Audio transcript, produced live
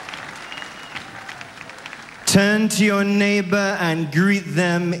Turn to your neighbor and greet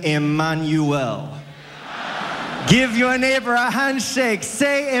them, Emmanuel. Give your neighbor a handshake.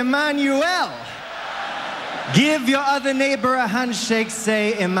 Say, Emmanuel. Give your other neighbor a handshake.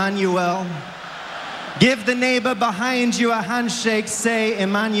 Say, Emmanuel. Give the neighbor behind you a handshake. Say,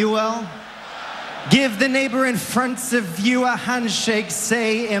 Emmanuel. Give the neighbor in front of you a handshake.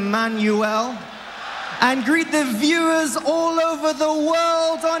 Say, Emmanuel. And greet the viewers all over the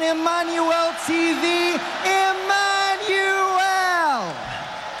world on Emmanuel TV. Emmanuel!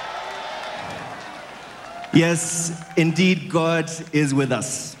 Yes, indeed, God is with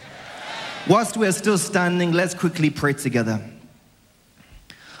us. Whilst we are still standing, let's quickly pray together.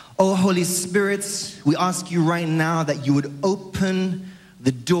 Oh, Holy Spirit, we ask you right now that you would open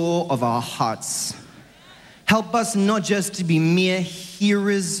the door of our hearts. Help us not just to be mere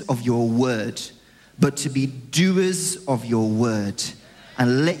hearers of your word, but to be doers of your word.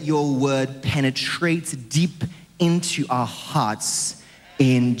 And let your word penetrate deep into our hearts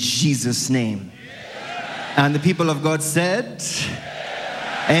in Jesus' name. And the people of God said,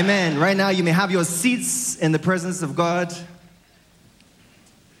 Amen. Right now you may have your seats in the presence of God.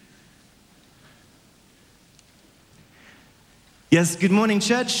 Yes, good morning,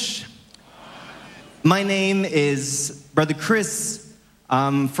 church. My name is Brother Chris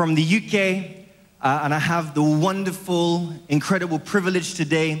from the UK. And I have the wonderful, incredible privilege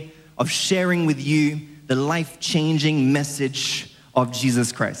today of sharing with you the life-changing message of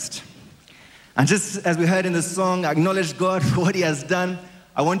Jesus Christ. And just as we heard in the song, acknowledge God for what he has done,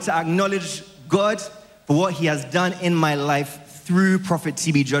 I want to acknowledge God for what he has done in my life through Prophet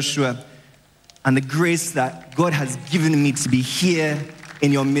TB Joshua and the grace that God has given me to be here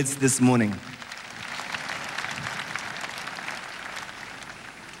in your midst this morning.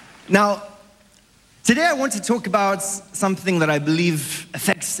 Now, today I want to talk about something that I believe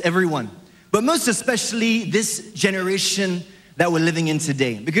affects everyone, but most especially this generation that we're living in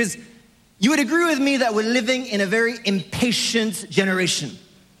today. Because you would agree with me that we're living in a very impatient generation.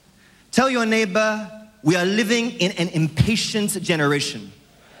 Tell your neighbor, we are living in an impatient generation.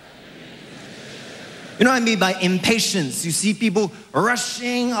 You know what I mean by impatience? You see people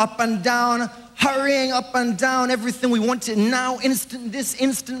rushing up and down, hurrying up and down, everything we want it now, instant this,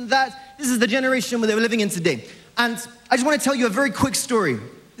 instant that. This is the generation that we're living in today. And I just want to tell you a very quick story.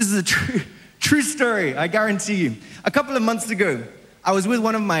 This is a true story, I guarantee you. A couple of months ago, I was with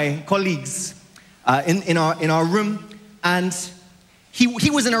one of my colleagues in our room, and he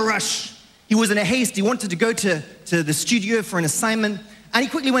was in a rush. He was in a haste. He wanted to go to the studio for an assignment, and he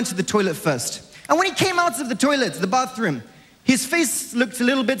quickly went to the toilet first. And when he came out of the toilet, the bathroom, his face looked a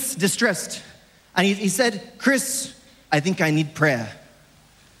little bit distressed. And he said, Chris, I think I need prayer.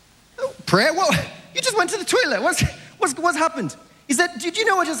 Oh, prayer? What? You just went to the toilet. What's happened? He said, did you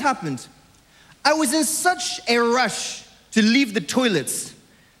know what just happened? I was in such a rush to leave the toilets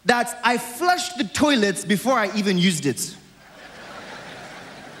that I flushed the toilets before I even used it.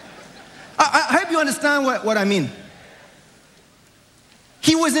 I hope you understand what I mean.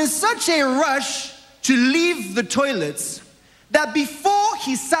 He was in such a rush to leave the toilets that before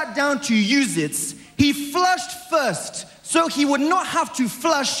he sat down to use it, he flushed first so he would not have to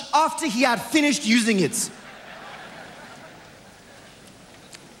flush after he had finished using it.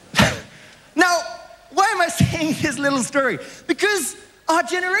 Now, why am I saying this little story? Because our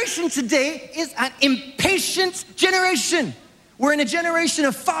generation today is an impatient generation. We're in a generation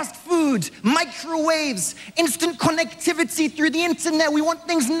of fast food, microwaves, instant connectivity through the internet. We want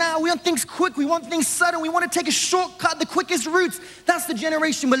things now. We want things quick. We want things sudden. We want to take a shortcut, the quickest routes. That's the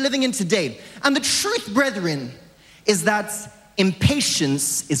generation we're living in today. And the truth, brethren, is that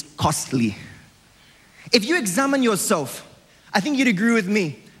impatience is costly. If you examine yourself, I think you'd agree with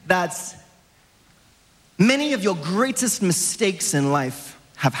me that many of your greatest mistakes in life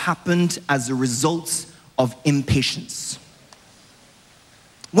have happened as a result of impatience.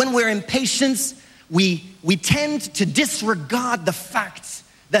 When we're impatient, we tend to disregard the fact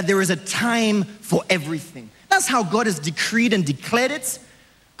that there is a time for everything. That's how God has decreed and declared it.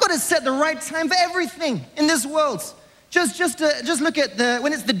 God has set the right time for everything in this world. Just look at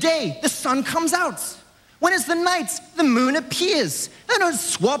when it's the day, the sun comes out. When it's the night, the moon appears. They don't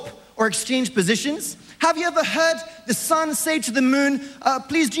swap or exchange positions. Have you ever heard the sun say to the moon,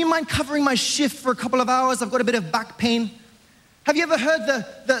 please, do you mind covering my shift for a couple of hours? I've got a bit of back pain. Have you ever heard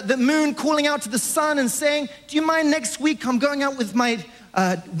the moon calling out to the sun and saying, do you mind next week I'm going out with my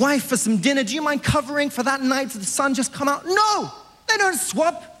wife for some dinner? Do you mind covering for that night the sun just come out? No, they don't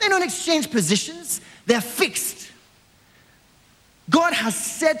swap. They don't exchange positions. They're fixed. God has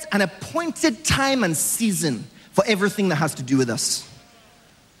set an appointed time and season for everything that has to do with us.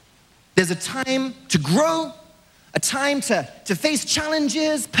 There's a time to grow a time to face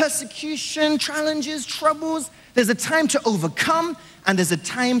challenges, persecution, challenges, troubles. There's a time to overcome, and there's a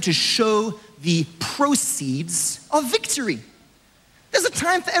time to show the proceeds of victory. There's a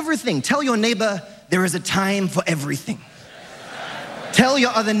time for everything. Tell your neighbor, there is a time for everything. Tell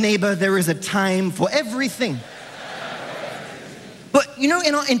your other neighbor, there is a time for everything. But in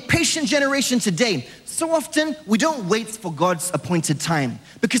our impatient generation today, so often we don't wait for God's appointed time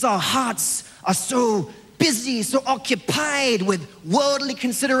because our hearts are so busy, so occupied with worldly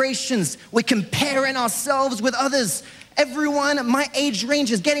considerations. We're comparing ourselves with others. Everyone at my age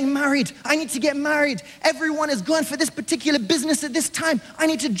range is getting married. I need to get married. Everyone is going for this particular business at this time. I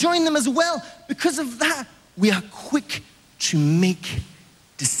need to join them as well. Because of that, we are quick to make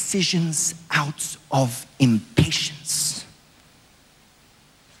decisions out of impatience.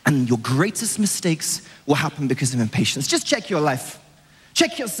 And your greatest mistakes will happen because of impatience. Just check your life.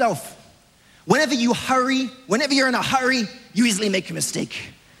 Check yourself. Whenever you're in a hurry, you easily make a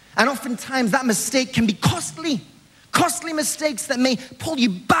mistake. And oftentimes that mistake can be costly. Costly mistakes that may pull you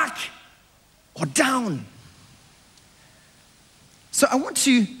back or down. So I want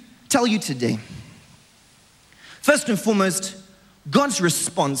to tell you today, first and foremost, God's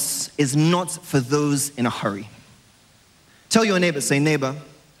response is not for those in a hurry. Tell your neighbor, say, neighbor,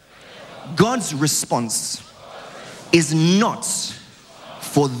 God's response is not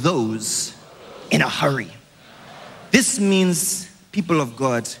for those in a hurry. This means, people of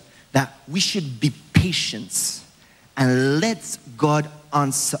God, that we should be patient and let God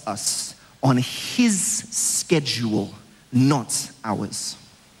answer us on His schedule, not ours.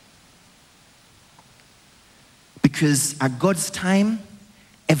 Because at God's time,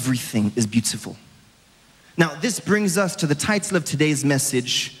 everything is beautiful. Now, this brings us to the title of today's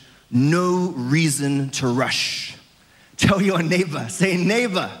message, No Reason to Rush. Tell your neighbor, say,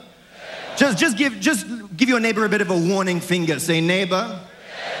 neighbor. Just give your neighbor a bit of a warning finger. Say, neighbor.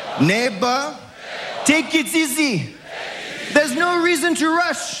 Neighbor. Take it easy. There's no reason to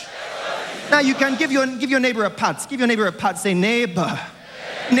rush. Now you can give your neighbor a pat. Give your neighbor a pat. Say, neighbor.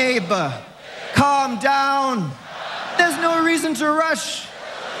 Neighbor. Calm down. There's no reason to rush.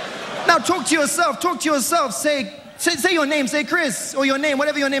 Now talk to yourself. Talk to yourself. Say your name. Say Chris or your name,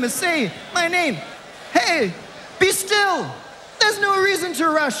 whatever your name is. Say my name. Hey, be still. There's no reason to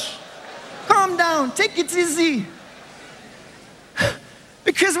rush. Calm down. Take it easy.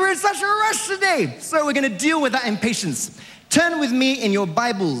 Because we're in such a rush today. So we're going to deal with that impatience. Turn with me in your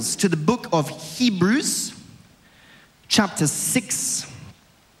Bibles to the book of Hebrews, chapter 6,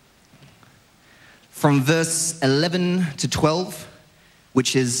 from verse 11 to 12,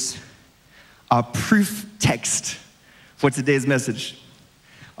 which is our proof text for today's message.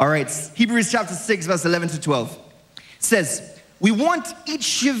 All right, Hebrews chapter 6, verse 11 to 12. It says, we want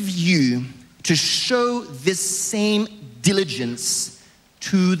each of you to show this same diligence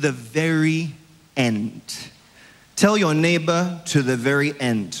to the very end. Tell your neighbor, to the very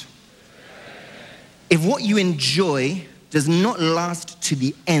end. If what you enjoy does not last to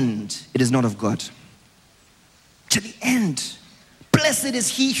the end, it is not of God. To the end. Blessed is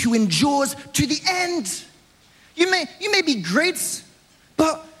he who endures to the end. You may be great,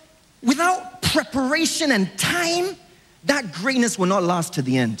 but without preparation and time, that greatness will not last to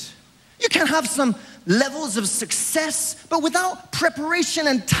the end. You can have some levels of success, but without preparation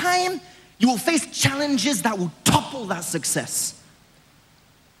and time, you will face challenges that will topple that success.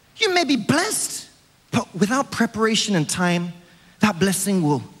 You may be blessed, but without preparation and time, that blessing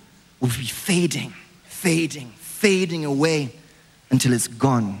will be fading away until it's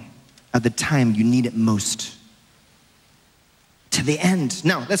gone at the time you need it most. To the end.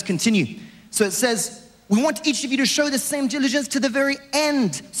 Now, let's continue. So it says, we want each of you to show the same diligence to the very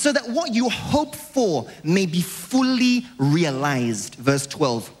end, so that what you hope for may be fully realized. Verse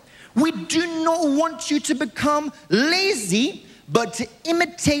 12. We do not want you to become lazy, but to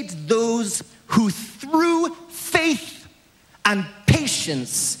imitate those who through faith and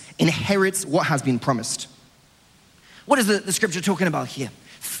patience inherit what has been promised. What is the scripture talking about here?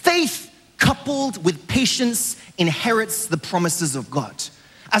 Faith coupled with patience inherits the promises of God.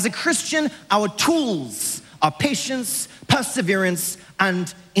 As a Christian, our tools are patience, perseverance,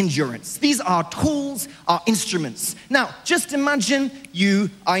 and endurance. These are tools, are instruments. Now, just imagine you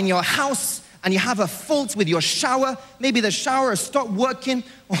are in your house and you have a fault with your shower. Maybe the shower has stopped working,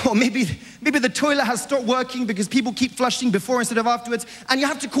 or maybe the toilet has stopped working because people keep flushing before instead of afterwards, and you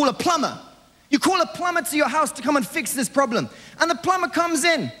have to call a plumber. You call a plumber to your house to come and fix this problem. And the plumber comes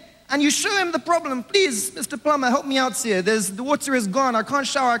in, and you show him the problem. Please, Mr. Plumber, help me out here. The water is gone. I can't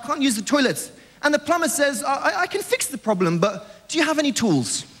shower. I can't use the toilet. And the plumber says, I can fix the problem, but do you have any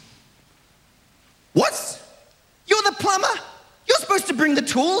tools? What? the plumber. You're supposed to bring the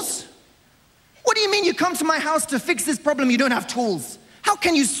tools. What do you mean you come to my house to fix this problem? You don't have tools. How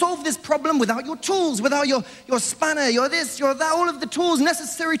can you solve this problem without your tools, without your spanner, your this, your that, all of the tools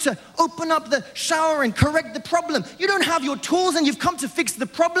necessary to open up the shower and correct the problem? You don't have your tools and you've come to fix the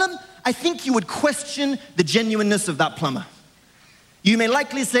problem? I think you would question the genuineness of that plumber. You may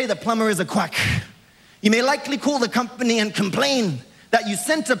likely say the plumber is a quack. You may likely call the company and complain that you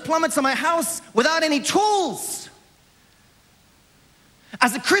sent a plumber to my house without any tools.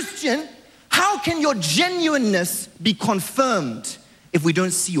 As a Christian, how can your genuineness be confirmed if we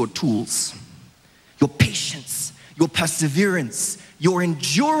don't see your tools, your patience, your perseverance, your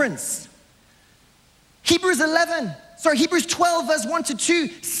endurance? Hebrews 12 verse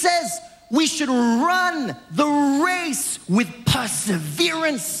 1-2 says we should run the race with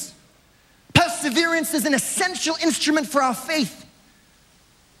perseverance. Perseverance is an essential instrument for our faith.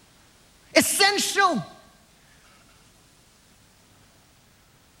 Essential.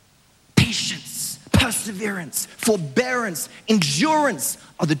 Patience, perseverance, forbearance, endurance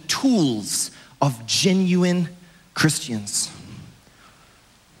are the tools of genuine Christians.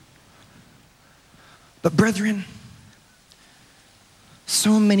 But brethren,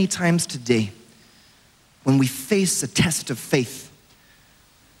 so many times today, when we face a test of faith,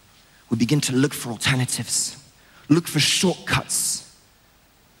 we begin to look for alternatives, look for shortcuts,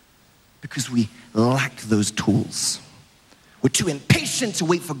 because we lack those tools. We're too impatient to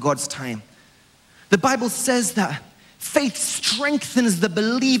wait for God's time. The Bible says that faith strengthens the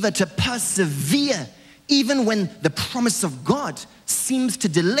believer to persevere even when the promise of God seems to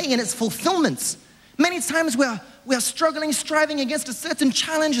delay in its fulfillment. Many times we are struggling, striving against a certain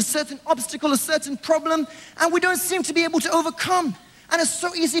challenge, a certain obstacle, a certain problem, and we don't seem to be able to overcome. And it's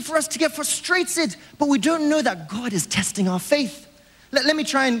so easy for us to get frustrated, but we don't know that God is testing our faith. Let me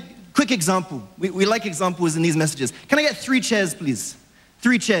try and quick example. We like examples in these messages. Can I get 3 chairs, please?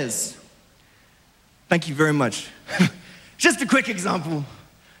 3 chairs. Thank you very much. Just a quick example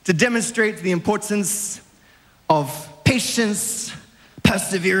to demonstrate the importance of patience,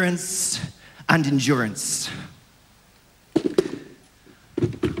 perseverance, and endurance.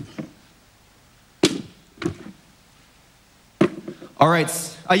 All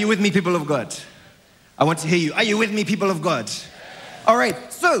right, are you with me, people of God? I want to hear you. Are you with me, people of God? All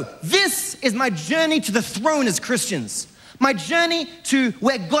right, so this is my journey to the throne as Christians. My journey to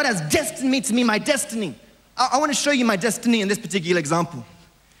where God has destined me to be my destiny. I want to show you my destiny in this particular example.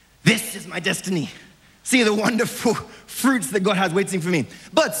 This is my destiny. See the wonderful fruits that God has waiting for me.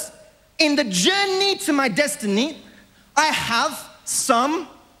 But in the journey to my destiny, I have some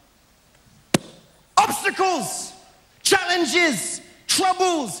obstacles, challenges,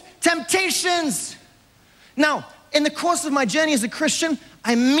 troubles, temptations. Now, in the course of my journey as a Christian,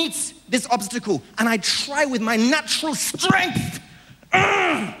 I meet this obstacle and I try with my natural strength.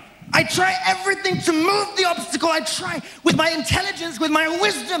 I try everything to move the obstacle. I try with my intelligence, with my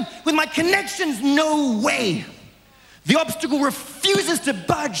wisdom, with my connections. No way. The obstacle refuses to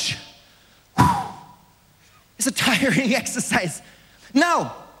budge. It's a tiring exercise.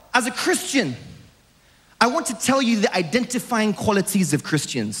 Now, as a Christian, I want to tell you the identifying qualities of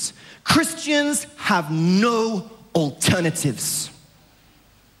Christians. Christians have no alternatives.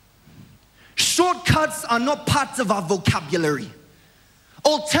 Shortcuts are not part of our vocabulary.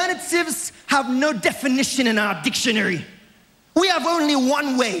 Alternatives have no definition in our dictionary. We have only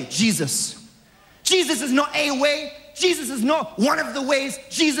one way, Jesus. Jesus is not a way. Jesus is not one of the ways.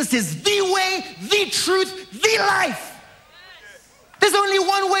 Jesus is the way, the truth, the life. There's only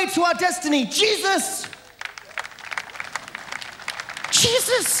one way to our destiny, Jesus.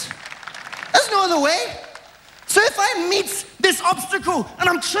 Jesus. There's no other way. So if I meet this obstacle and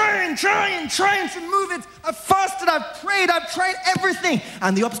I'm trying to move it, I've fasted, I've prayed, I've tried everything,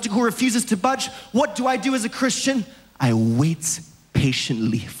 and the obstacle refuses to budge, what do I do as a Christian? I wait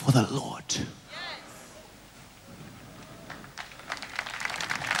patiently for the Lord. Yes.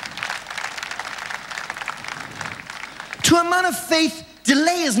 To a man of faith,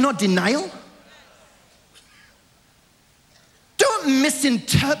 delay is not denial. Don't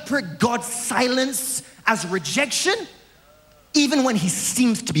misinterpret God's silence as rejection. Even when he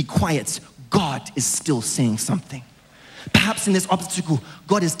seems to be quiet, God is still saying something. Perhaps in this obstacle,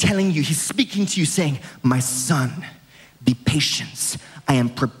 God is telling you, he's speaking to you saying, my son, be patient. I am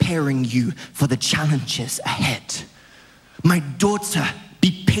preparing you for the challenges ahead. My daughter,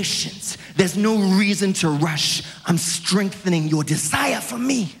 be patient. There's no reason to rush. I'm strengthening your desire for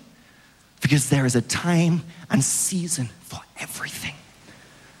me because there is a time and season for everything.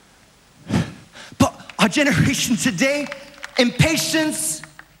 But our generation today, impatience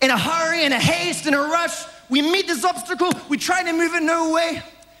in a hurry, in a haste, in a rush. We meet this obstacle, we try to move it no way.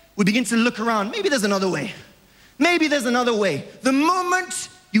 We begin to look around. Maybe there's another way. Maybe there's another way. The moment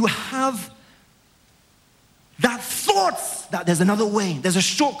you have that thought that there's another way, there's a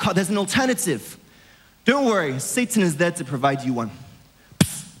shortcut, there's an alternative, don't worry, Satan is there to provide you one.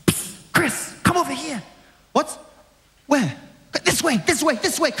 Psst, psst, Chris, come over here. What? Where? This way, this way,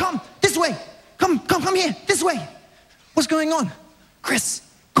 this way, come, this way. Come here, this way. What's going on? Chris,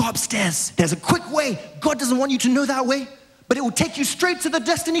 go upstairs. There's a quick way. God doesn't want you to know that way, but it will take you straight to the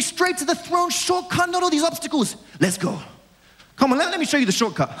destiny, straight to the throne, shortcut, not all these obstacles. Let's go. Come on, let me show you the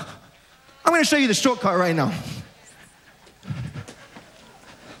shortcut. I'm going to show you the shortcut right now.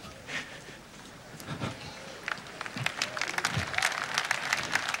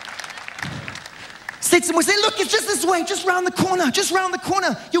 Satan will say, look, it's just this way, just round the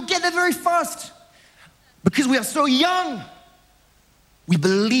corner. You'll get there very fast. Because we are so young, we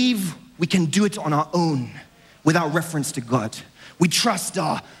believe we can do it on our own without reference to God. We trust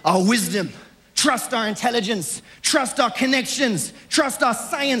our wisdom, trust our intelligence, trust our connections, trust our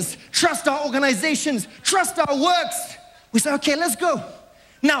science, trust our organizations, trust our works. We say, okay, let's go.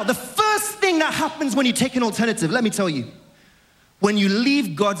 Now, the first thing that happens when you take an alternative, let me tell you, when you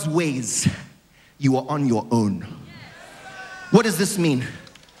leave God's ways, you are on your own. What does this mean?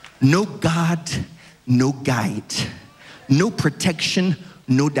 No God, no guide, no protection,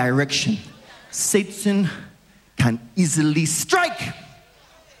 no direction. Satan can easily strike.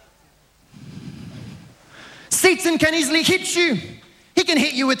 Satan can easily hit you. He can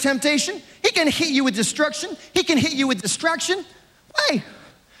hit you with temptation. He can hit you with destruction. He can hit you with distraction. Why?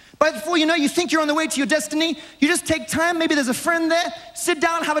 But before you know, you think you're on the way to your destiny. You just take time. Maybe there's a friend there. Sit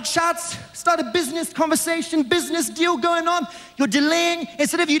down, have a chat, start a business conversation, business deal going on. You're delaying.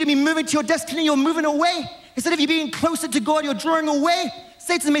 Instead of you to be moving to your destiny, you're moving away. Instead of you being closer to God, you're drawing away.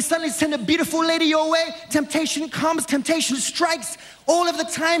 Satan may suddenly send a beautiful lady your way. Temptation comes, temptation strikes. All of the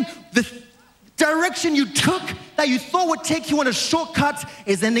time, the direction you took that you thought would take you on a shortcut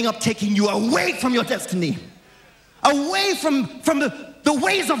is ending up taking you away from your destiny. Away from the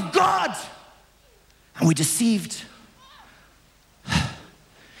ways of God. And we're deceived.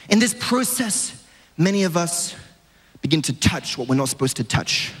 In this process, many of us begin to touch what we're not supposed to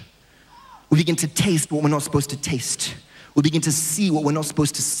touch. We begin to taste what we're not supposed to taste. We begin to see what we're not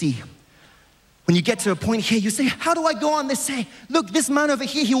supposed to see. When you get to a point here, you say, how do I go on? They say, look, this man over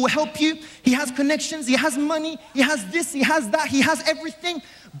here, he will help you. He has connections, he has money, he has this, he has that, he has everything.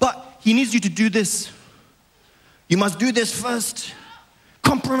 But he needs you to do this. You must do this first.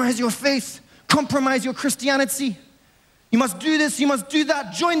 Compromise your faith. Compromise your Christianity. You must do this, you must do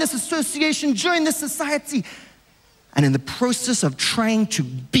that. Join this association, join this society. And in the process of trying to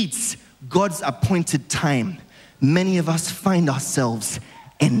beat God's appointed time, many of us find ourselves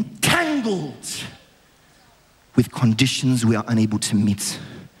entangled with conditions we are unable to meet,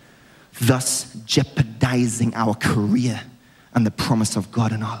 thus jeopardizing our career and the promise of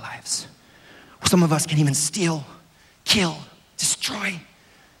God in our lives. Some of us can even steal, kill, destroy,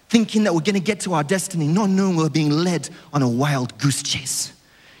 thinking that we're going to get to our destiny, not knowing we're being led on a wild goose chase.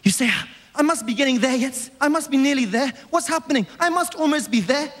 You say, I must be getting there yet. I must be nearly there. What's happening? I must almost be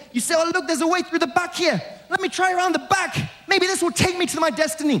there. You say, oh, look, there's a way through the back here. Let me try around the back. Maybe this will take me to my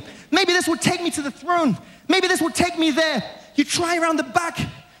destiny. Maybe this will take me to the throne. Maybe this will take me there. You try around the back.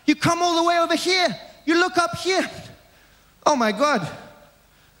 You come all the way over here. You look up here. Oh, my God.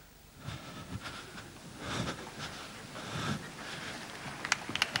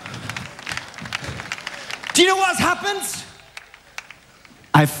 Do you know what's happened?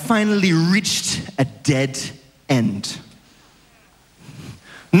 I finally reached a dead end.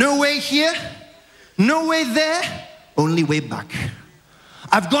 No way here, no way there, only way back.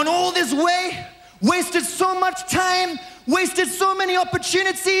 I've gone all this way, wasted so much time, wasted so many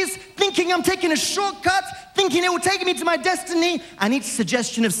opportunities, thinking I'm taking a shortcut, thinking it will take me to my destiny, and each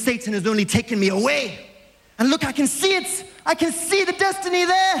suggestion of Satan has only taken me away. And look, I can see it. I can see the destiny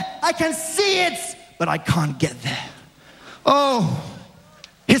there. I can see it. But I can't get there. Oh,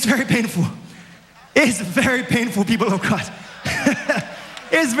 it's very painful. It's very painful, people of God.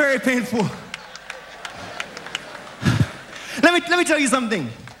 It's very painful. Let me tell you something.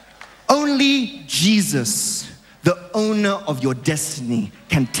 Only Jesus, the owner of your destiny,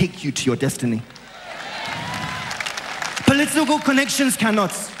 can take you to your destiny. Political connections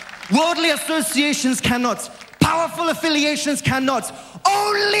cannot. Worldly associations cannot. Powerful affiliations cannot.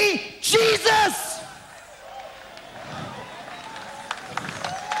 Only Jesus.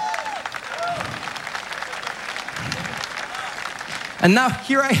 And now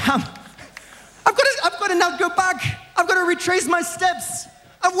here I am. I've got to now go back. I've got to retrace my steps.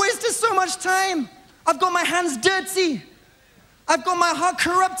 I've wasted so much time. I've got my hands dirty. I've got my heart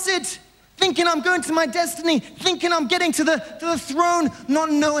corrupted, thinking I'm going to my destiny, thinking I'm getting to the throne,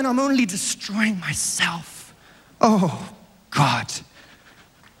 not knowing I'm only destroying myself. Oh, God.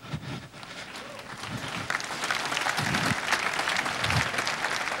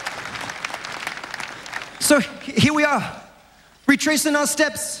 So here we are, retracing our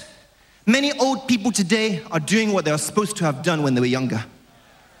steps. Many old people today are doing what they were supposed to have done when they were younger.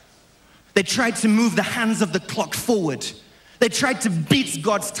 They tried to move the hands of the clock forward. They tried to beat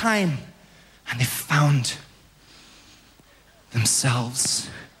God's time, and they found themselves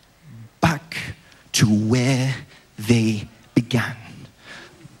back to where they began,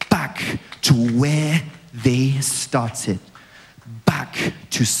 back to where they started, back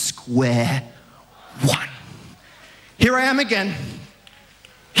to square one. Here I am again.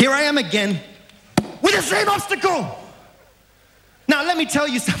 Here I am again with the same obstacle. Now, let me tell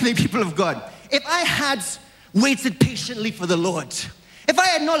you something, people of God. If I had waited patiently for the Lord, if I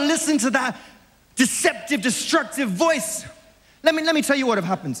had not listened to that deceptive, destructive voice, let me tell you what have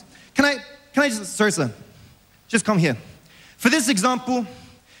happened. Can I just, sorry sir, just come here. For this example,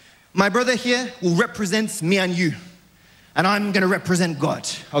 my brother here will represent me and you, and I'm gonna represent God,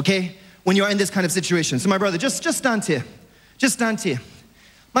 okay? When you're in this kind of situation. So my brother, just stand here. Just stand here.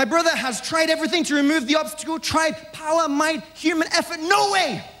 My brother has tried everything to remove the obstacle, tried power, might, human effort, no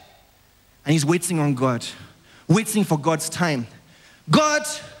way. And he's waiting on God, waiting for God's time. God,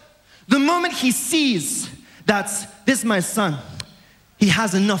 the moment he sees that this my son, he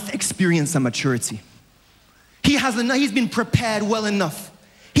has enough experience and maturity. He's been prepared well enough.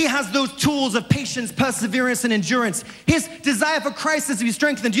 He has those tools of patience, perseverance, and endurance. His desire for Christ is to be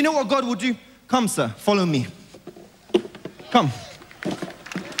strengthened. Do you know what God will do? Come, sir, follow me. Come.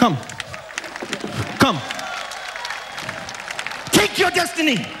 Come. Come. Take your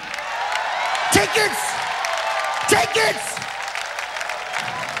destiny. Take it. Take it.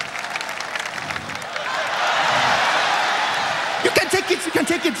 You can take it. You can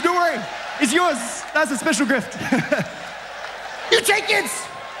take it. Don't worry. It's yours. That's a special gift. You take it.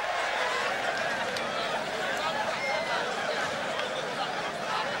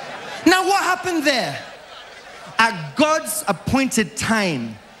 Now, what happened there? At God's appointed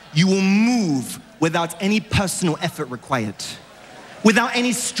time, you will move without any personal effort required, without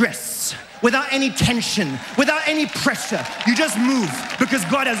any stress, without any tension, without any pressure. You just move because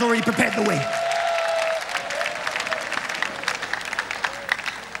God has already prepared the way.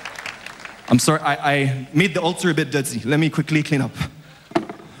 I'm sorry, I made the altar a bit dirty. Let me quickly clean up.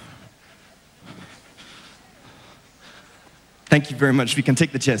 Thank you very much. We can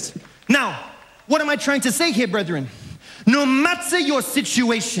take the chairs. Now, what am I trying to say here, brethren? No matter your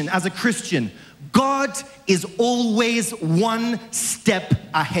situation as a Christian, God is always one step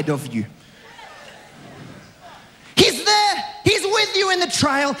ahead of you. He's there. He's with you in the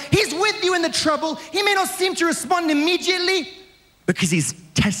trial. He's with you in the trouble. He may not seem to respond immediately because he's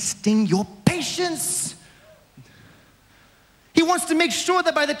testing your patience. He wants to make sure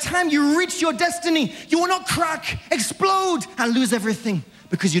that by the time you reach your destiny, you will not crack, explode, and lose everything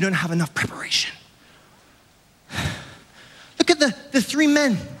because you don't have enough preparation. Look at the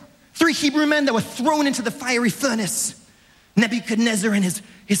three Hebrew men that were thrown into the fiery furnace. Nebuchadnezzar and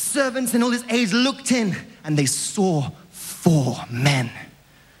his servants and all his aides looked in, and they saw 4 men.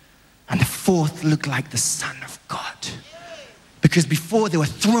 And the 4th looked like the Son of God. Because before they were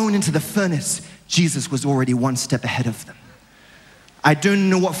thrown into the furnace, Jesus was already one step ahead of them. I don't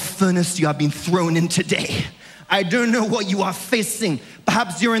know what furnace you have been thrown in today. I don't know what you are facing.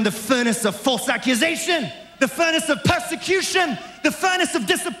 Perhaps you're in the furnace of false accusation, the furnace of persecution, the furnace of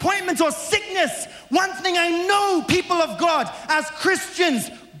disappointment or sickness. One thing I know, people of God, as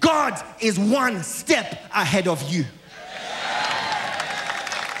Christians, God is one step ahead of you.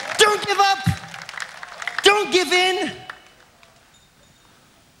 Don't give up. Don't give in.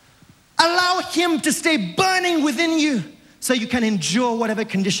 Allow him to stay burning within you so you can endure whatever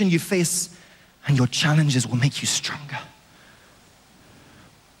condition you face, and your challenges will make you stronger.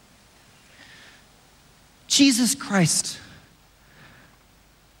 Jesus Christ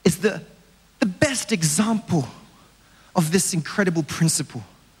is the best example of this incredible principle.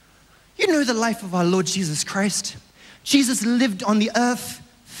 You know the life of our Lord Jesus Christ. Jesus lived on the earth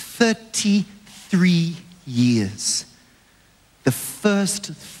 33 years. The first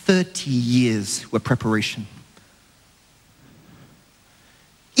 30 years were preparation.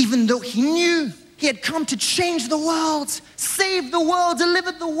 Even though he knew he had come to change the world, save the world,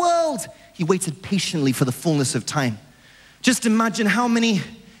 deliver the world, he waited patiently for the fullness of time. Just imagine how many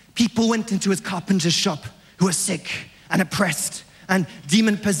people went into his carpenter's shop who were sick and oppressed and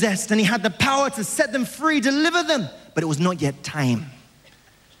demon-possessed, and he had the power to set them free, deliver them, but it was not yet time.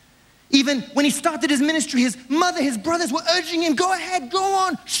 Even when he started his ministry, his mother, his brothers were urging him, go ahead, go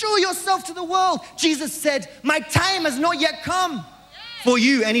on, show yourself to the world. Jesus said, my time has not yet come. For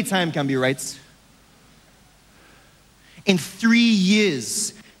you, any time can be right. In 3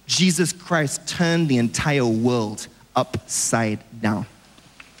 years, Jesus Christ turned the entire world upside down.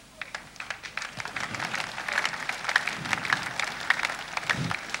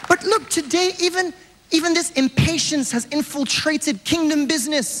 But look, today, even this impatience has infiltrated kingdom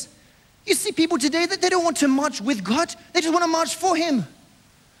business. You see people today that they don't want to march with God, they just want to march for Him.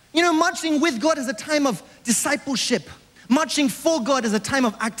 You know, marching with God is a time of discipleship. Marching for God is a time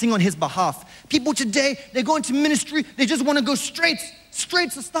of acting on His behalf. People today, they go into ministry, they just want to go straight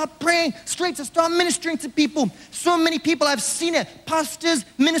to start praying, straight to start ministering to people. So many people, I've seen it, pastors,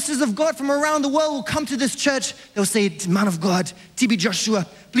 ministers of God from around the world will come to this church. They'll say, man of God, TB Joshua,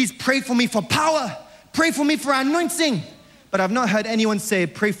 please pray for me for power. Pray for me for anointing. But I've not heard anyone say,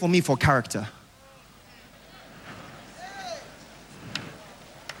 pray for me for character.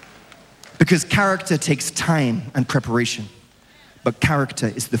 Because character takes time and preparation. But character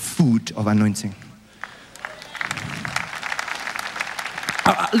is the food of anointing.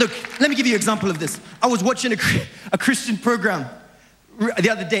 Look, let me give you an example of this. I was watching a Christian program the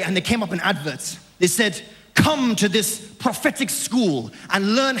other day, and they came up in adverts. They said, come to this prophetic school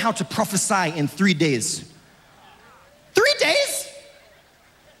and learn how to prophesy in 3 days. 3 days?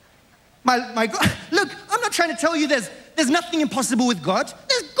 My God, look, I'm not trying to tell you there's nothing impossible with God.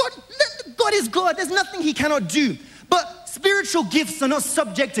 God is God. There's nothing He cannot do. But spiritual gifts are not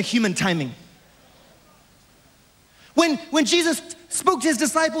subject to human timing. When Jesus spoke to His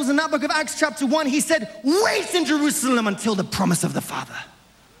disciples in that book of Acts chapter 1, He said, wait in Jerusalem until the promise of the Father.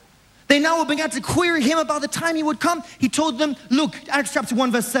 They now began to query Him about the time He would come. He told them, look, Acts chapter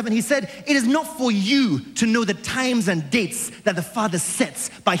 1 verse 7, He said, it is not for you to know the times and dates that the Father sets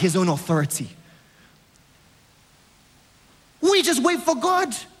by His own authority. We just wait for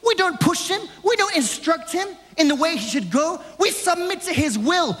God. We don't push Him. We don't instruct Him in the way He should go. We submit to His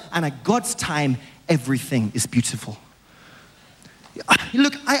will. And at God's time, everything is beautiful.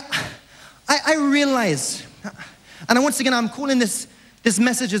 Look, I realize, and once again, I'm calling this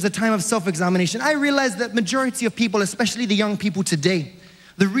message as a time of self-examination. I realize that majority of people, especially the young people today,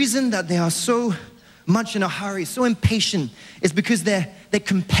 the reason that they are so much in a hurry, so impatient, is because they're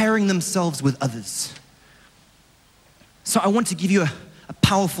comparing themselves with others. So I want to give you a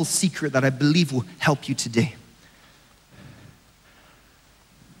powerful secret that I believe will help you today.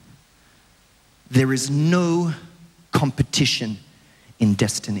 There is no competition in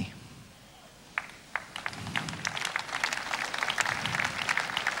destiny.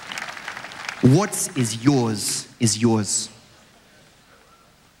 What is yours is yours.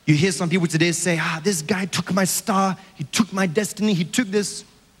 You hear some people today say, this guy took my star, he took my destiny, he took this.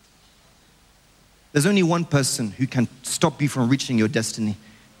 There's only one person who can stop you from reaching your destiny,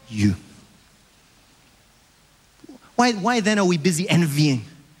 you. Why then are we busy envying?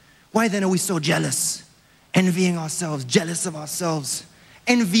 Why then are we so jealous? Envying ourselves, jealous of ourselves.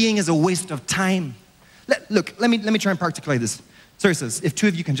 Envying is a waste of time. Let me try and practicalize this. Sorry, sis, if two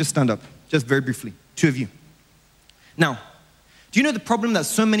of you can just stand up, just very briefly, two of you. Now, do you know the problem that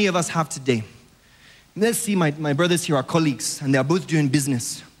so many of us have today? Let's see, my brothers here are colleagues, and they are both doing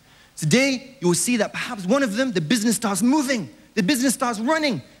business. Today, you will see that perhaps one of them, the business starts moving, the business starts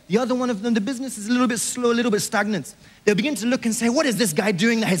running. The other one of them, the business is a little bit slow, a little bit stagnant. They'll begin to look and say, what is this guy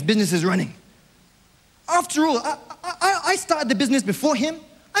doing that his business is running? After all, I started the business before him.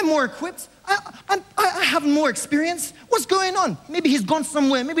 I'm more equipped. I have more experience. What's going on? Maybe he's gone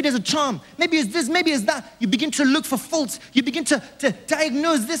somewhere. Maybe there's a charm. Maybe it's this, maybe it's that. You begin to look for faults. You begin to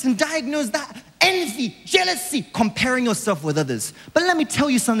diagnose this and diagnose that. Envy, jealousy, comparing yourself with others. But let me tell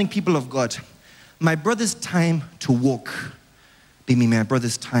you something, people of God. My brother's time to walk be my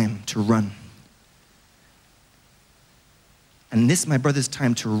brother's time to run. And this, my brother's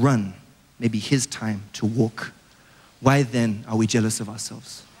time to run, may be his time to walk. Why then are we jealous of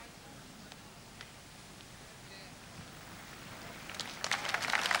ourselves?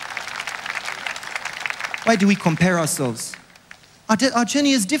 Why do we compare ourselves? Our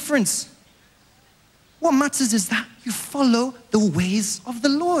journey is different. What matters is that you follow the ways of the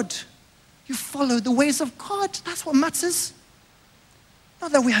Lord. You follow the ways of God. That's what matters.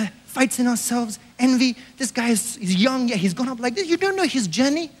 Not that we are fighting ourselves, envy. This guy is young, yeah, he's gone up like this. You don't know his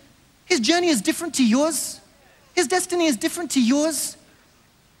journey. His journey is different to yours. His destiny is different to yours.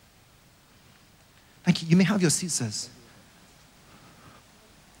 Thank you. You may have your seat, sirs.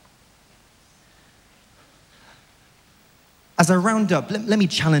 As I round up, let me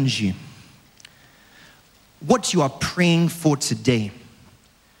challenge you. What you are praying for today,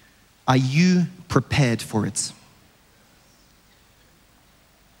 are you prepared for it?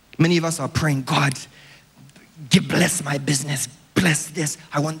 Many of us are praying, God, bless my business, bless this,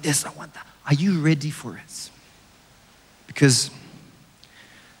 I want that. Are you ready for it? Because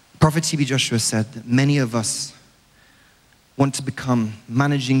Prophet T.B. Joshua said that many of us want to become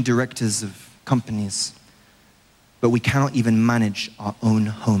managing directors of companies, but we cannot even manage our own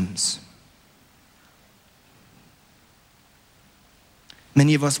homes.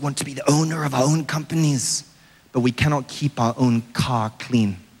 Many of us want to be the owner of our own companies, but we cannot keep our own car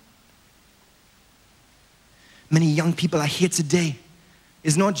clean. Many young people are here today.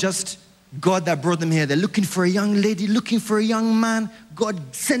 It's not just God that brought them here. They're looking for a young lady, looking for a young man.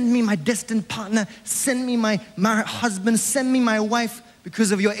 God, send me my destined partner. Send me my husband. Send me my wife.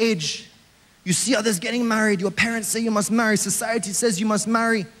 Because of your age, you see others getting married. Your parents say you must marry. Society says you must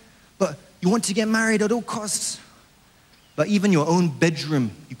marry. But you want to get married at all costs. But even your own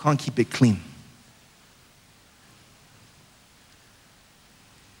bedroom, you can't keep it clean.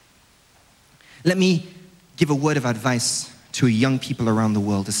 Let me give a word of advice to young people around the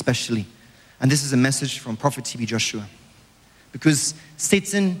world, especially. And this is a message from Prophet T.B. Joshua. Because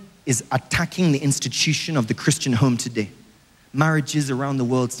Satan is attacking the institution of the Christian home today. Marriages around the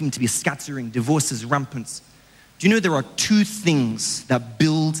world seem to be scattering, divorces rampant. Do you know there are two things that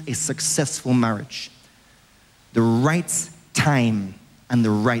build a successful marriage? The right time and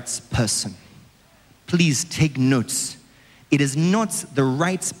the right person. Please take notes. It is not the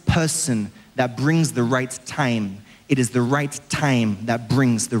right person that brings the right time. It is the right time that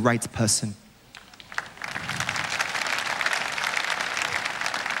brings the right person.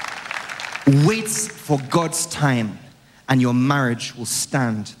 Wait for God's time, and your marriage will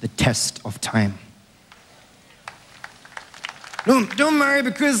stand the test of time. Don't marry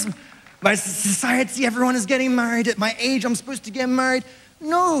because by society everyone is getting married. At my age, I'm supposed to get married.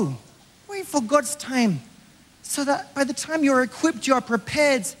 No, wait for God's time, so that by the time you're equipped, you are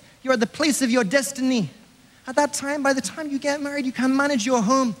prepared, you're at the place of your destiny. At that time, by the time you get married, you can manage your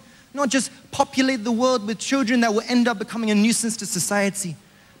home, not just populate the world with children that will end up becoming a nuisance to society,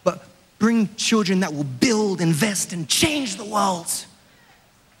 but bring children that will build, invest, and change the world.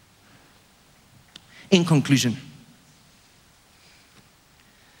 In conclusion,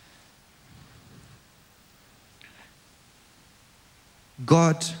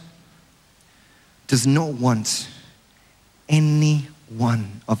 God does not want any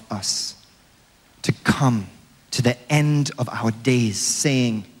one of us to come to the end of our days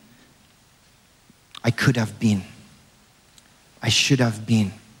saying, I could have been, I should have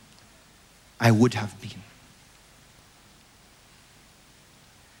been, I would have been. It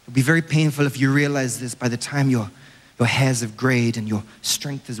would be very painful if you realize this by the time your hairs have grayed and your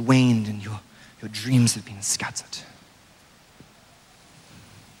strength has waned and your dreams have been scattered.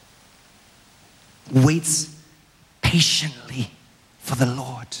 Wait patiently for the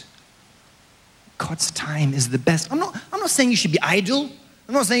Lord. God's time is the best. I'm not saying you should be idle.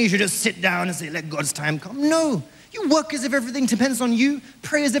 I'm not saying you should just sit down and say, let God's time come. No. You work as if everything depends on you.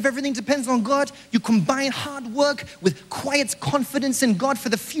 Pray as if everything depends on God. You combine hard work with quiet confidence in God for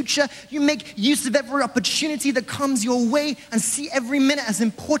the future. You make use of every opportunity that comes your way and see every minute as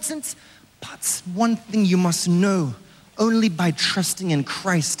important. But one thing you must know, only by trusting in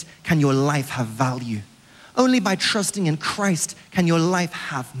Christ can your life have value. Only by trusting in Christ can your life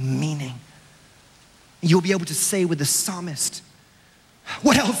have meaning. You'll be able to say with the psalmist,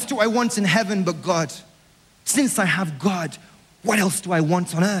 what else do I want in heaven but God? Since I have God, what else do I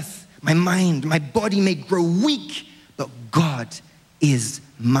want on earth? My mind, my body may grow weak, but God is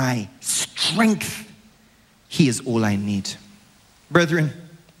my strength. He is all I need. Brethren,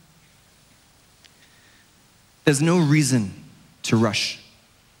 there's no reason to rush.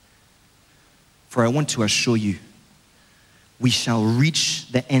 For I want to assure you, we shall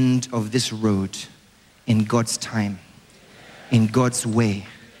reach the end of this road in God's time, in God's way,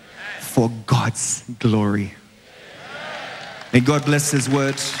 for God's glory. May God bless His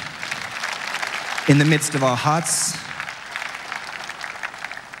word in the midst of our hearts.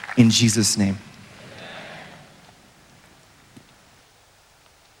 In Jesus' name.